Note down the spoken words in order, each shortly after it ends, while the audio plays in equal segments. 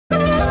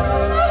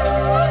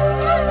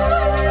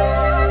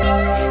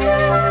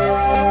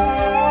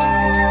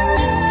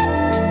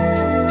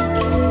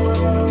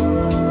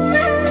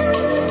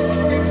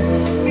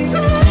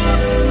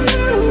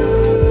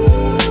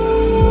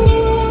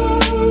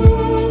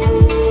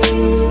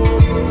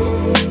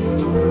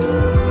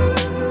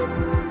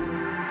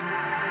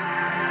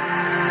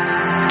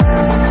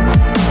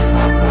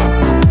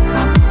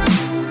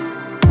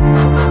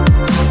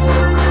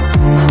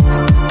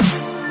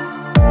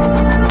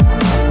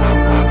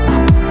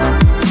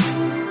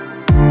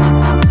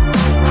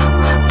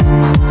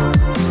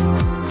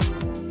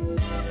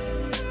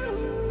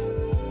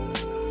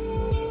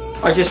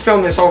I just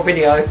filmed this whole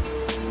video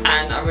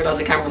and I realised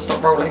the camera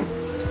stopped rolling.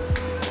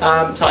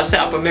 So I set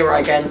up a mirror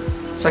again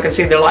so I can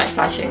see the light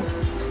flashing.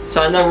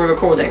 So I know we're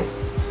recording.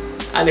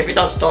 And if it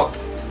does stop,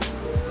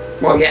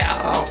 well yeah,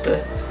 I'll have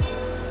to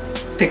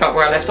pick up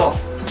where I left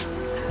off.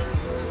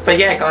 But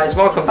yeah guys,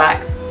 welcome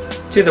back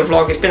to the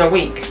vlog. It's been a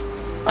week.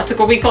 I took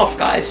a week off,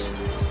 guys.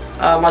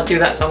 I do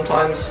that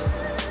sometimes.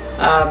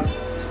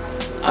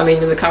 I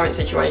mean, in the current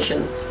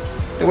situation,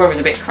 the weather's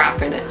a bit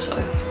crap in it, so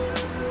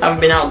I haven't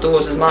been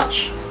outdoors as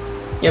much,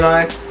 you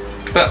know.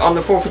 But on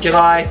the 4th of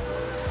July,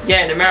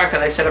 yeah, in America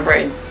they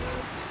celebrated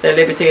their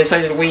liberty, and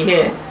so did we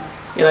here.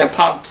 You know,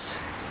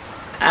 pubs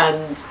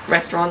and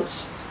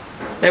restaurants,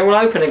 they're all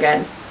open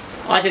again.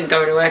 I didn't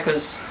go anywhere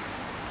because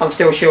I'm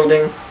still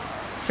shielding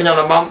for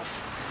another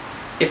month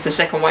if the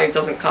second wave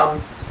doesn't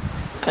come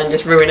and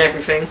just ruin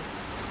everything.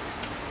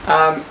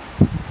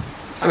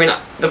 I mean,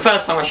 the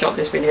first time I shot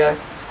this video,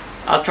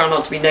 I was trying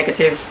not to be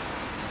negative.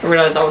 I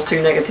realised I was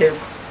too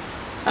negative.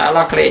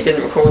 Luckily it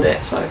didn't record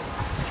it, so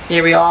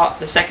here we are,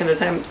 the second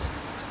attempt.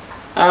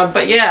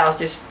 But yeah, I was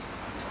just,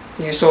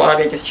 as you saw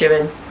earlier, just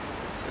chilling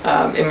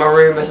in my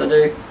room as I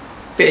do.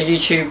 Bit of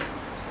YouTube,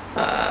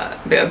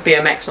 bit of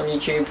BMX on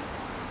YouTube,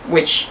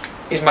 which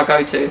is my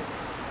go-to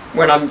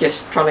when I'm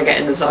just trying to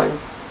get in the zone.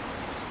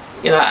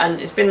 You know,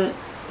 and it's been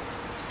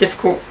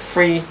difficult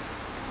 3-4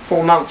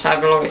 months,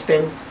 however long it's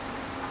been.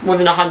 More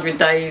than 100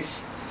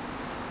 days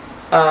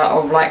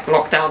of like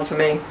lockdown for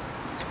me,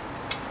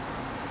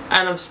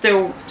 and I'm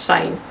still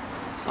sane,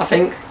 I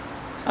think.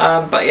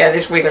 But yeah,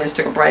 this week I just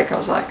took a break. I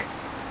was like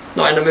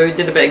not in the mood.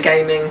 Did a bit of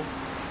gaming,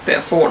 bit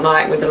of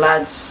Fortnite with the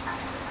lads.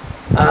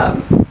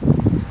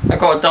 I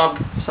got a dub,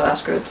 so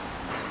that's good.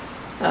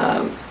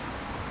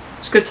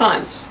 It's good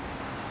times.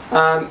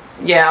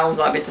 Yeah, I was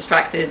like a bit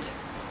distracted,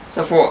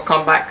 so I thought I'd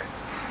come back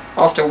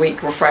after a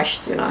week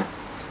refreshed, you know,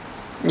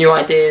 new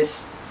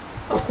ideas.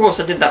 Of course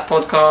I did that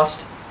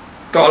podcast,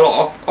 got a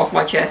lot off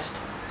my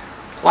chest,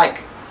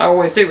 like I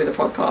always do with the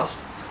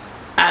podcast,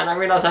 and I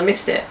realised I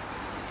missed it,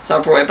 so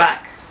I brought it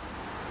back,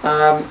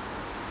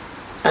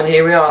 and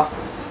here we are,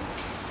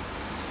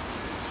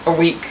 a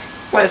week,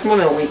 well it's more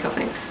than a week I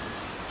think,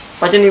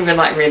 I didn't even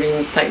like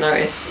really take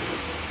notice,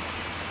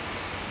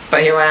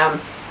 but here I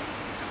am,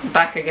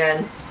 back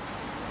again.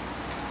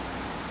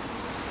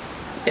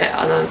 Yeah,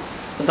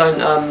 I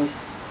don't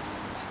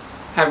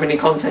have any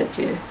content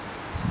for you.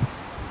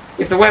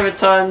 If the weather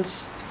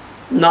turns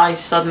nice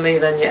suddenly,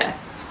 then yeah.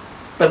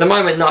 But at the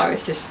moment, no,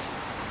 it's just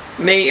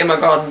me in my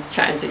garden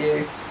chatting to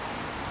you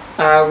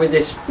with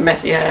this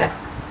messy hair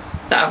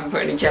that I haven't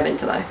put any gel in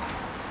today.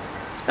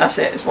 That's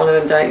it, it's one of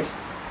them days.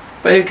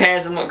 But who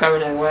cares, I'm not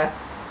going anywhere.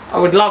 I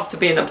would love to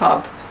be in a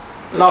pub,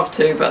 love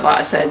to, but like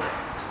I said,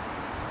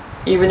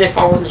 even if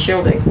I wasn't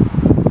shielding,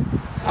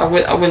 I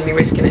wouldn't be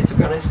risking it, to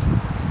be honest.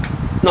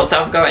 Not to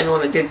have a go at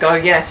anyone that did go,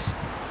 yes,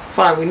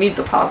 fine, we need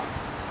the pub.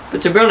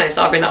 But to be honest,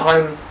 I've been at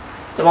home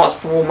the last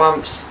 4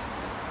 months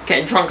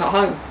getting drunk at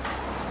home.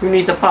 Who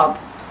needs a pub?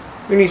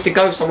 Who needs to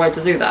go somewhere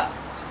to do that?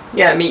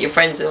 Yeah, meet your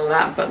friends and all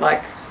that, but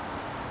like,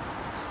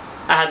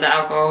 I had the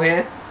alcohol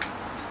here.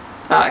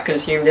 I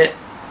consumed it.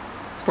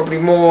 Probably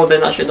more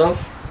than I should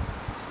have.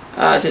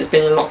 Since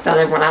being in lockdown,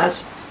 everyone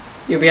has.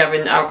 You'll be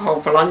having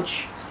alcohol for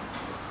lunch.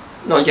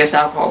 Not just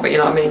alcohol, but you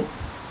know what I mean.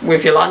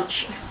 With your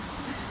lunch.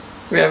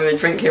 You're having a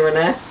drink here and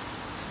there.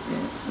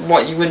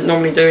 What you wouldn't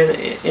normally do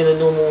in a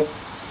normal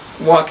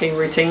working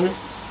routine.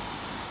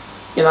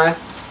 You know,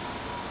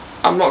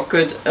 I'm not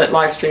good at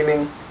live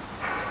streaming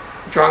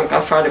drunk.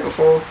 I've tried it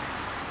before.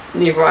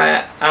 Neither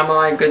am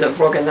I good at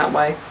vlogging that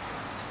way,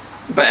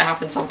 but it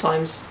happens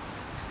sometimes.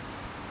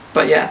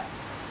 But yeah,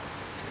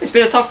 it's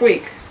been a tough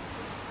week,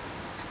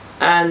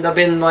 and I've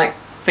been like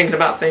thinking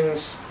about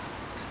things,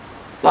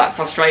 like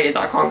frustrated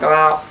that I can't go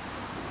out.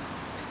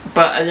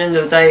 But at the end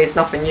of the day, it's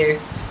nothing new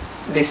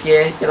this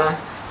year, you know,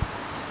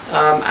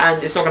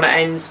 and it's not going to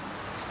end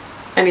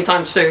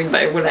anytime soon,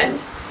 but it will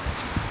end.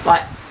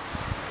 Like,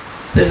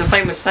 there's a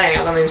famous saying,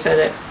 I don't know who said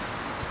it,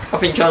 I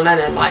think John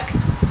Lennon, like,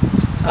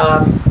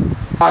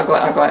 I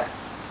got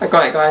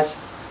it guys,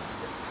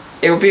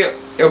 it'll be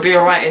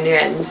alright in the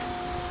end,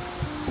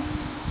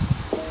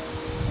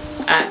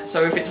 and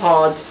so if it's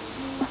hard,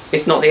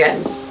 it's not the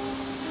end,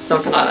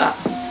 something like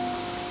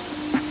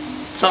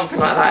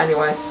that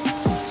anyway,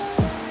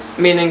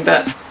 meaning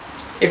that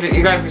if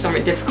you're going through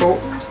something difficult,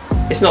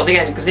 it's not the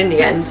end, because in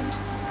the end,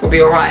 it'll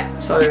be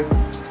alright. So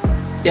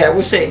yeah,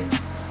 we'll see.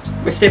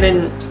 We're still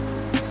in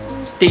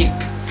deep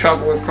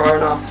trouble with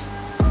Corona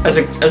as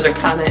a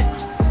planet.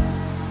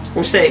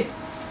 We'll see.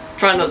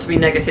 Try not to be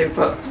negative,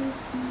 but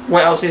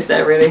what else is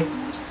there really?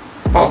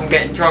 Apart from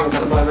getting drunk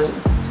at the moment.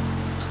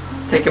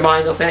 Take your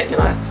mind off it, you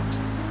know.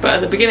 But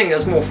at the beginning there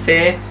was more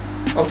fear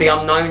of the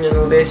unknown and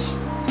all this.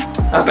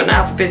 But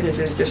now for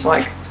businesses, just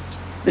like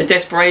the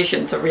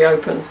desperation to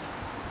reopen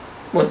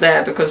was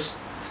there because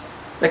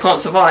they can't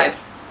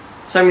survive.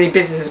 So many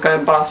businesses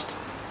going bust.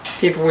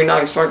 People we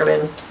know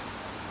struggling.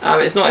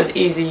 It's not as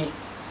easy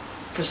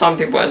for some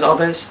people as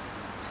others.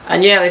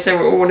 And yeah, they say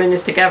we're all in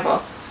this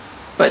together,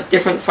 but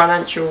different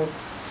financial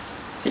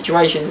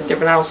situations in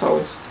different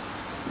households.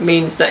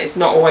 means that it's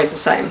not always the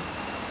same.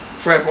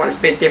 For everyone it's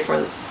a bit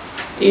different.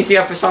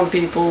 Easier for some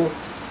people,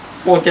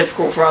 more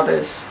difficult for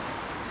others.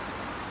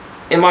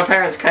 In my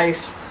parents'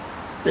 case,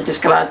 they're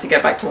just glad to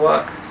get back to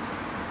work.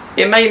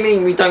 It may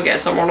mean we don't get a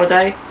summer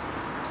holiday,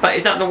 but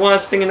is that the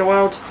worst thing in the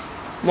world?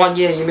 1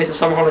 year you miss a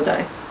summer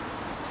holiday.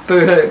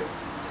 Boo-hoo.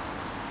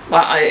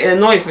 Like, it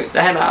annoys me,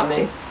 the hell out of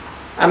me.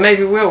 And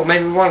maybe we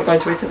won't go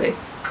to Italy.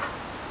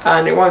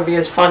 And it won't be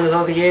as fun as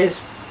other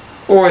years,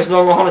 or as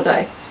long a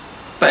holiday.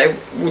 But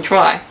we'll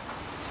try.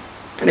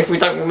 And if we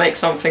don't, we'll make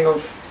something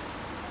of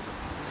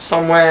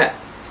somewhere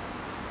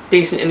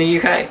decent in the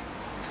UK.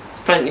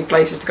 Plenty of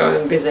places to go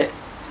and visit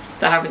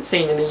that I haven't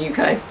seen in the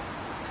UK.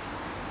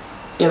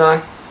 You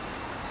know.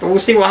 But we'll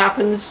see what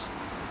happens.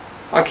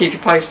 I'll keep you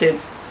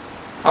posted.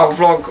 I'll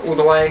vlog all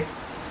the way,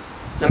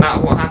 no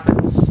matter what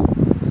happens.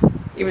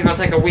 Even if I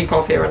take a week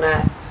off here and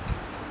there.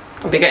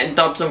 I'll be getting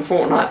dubs on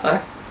Fortnite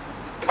though.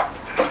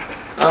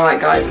 Alright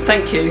guys,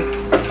 thank you.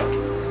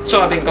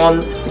 Sorry I've been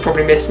gone, you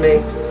probably missed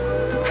me.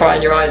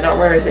 Crying your eyes out,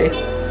 where is he?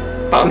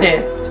 But I'm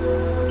here.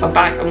 I'm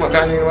back, I'm not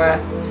going anywhere.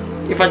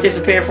 If I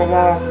disappear for a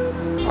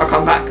while, I'll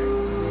come back.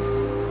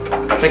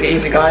 Take it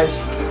easy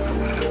guys.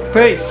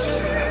 Peace.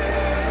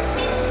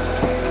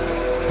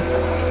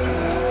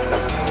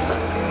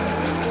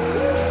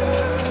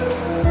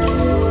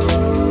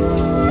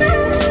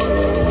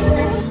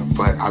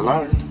 But I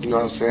learned, you know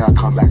what I'm saying? I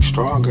come back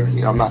stronger.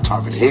 You know, I'm not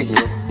talking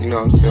ignorant, you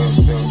know what I'm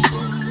saying?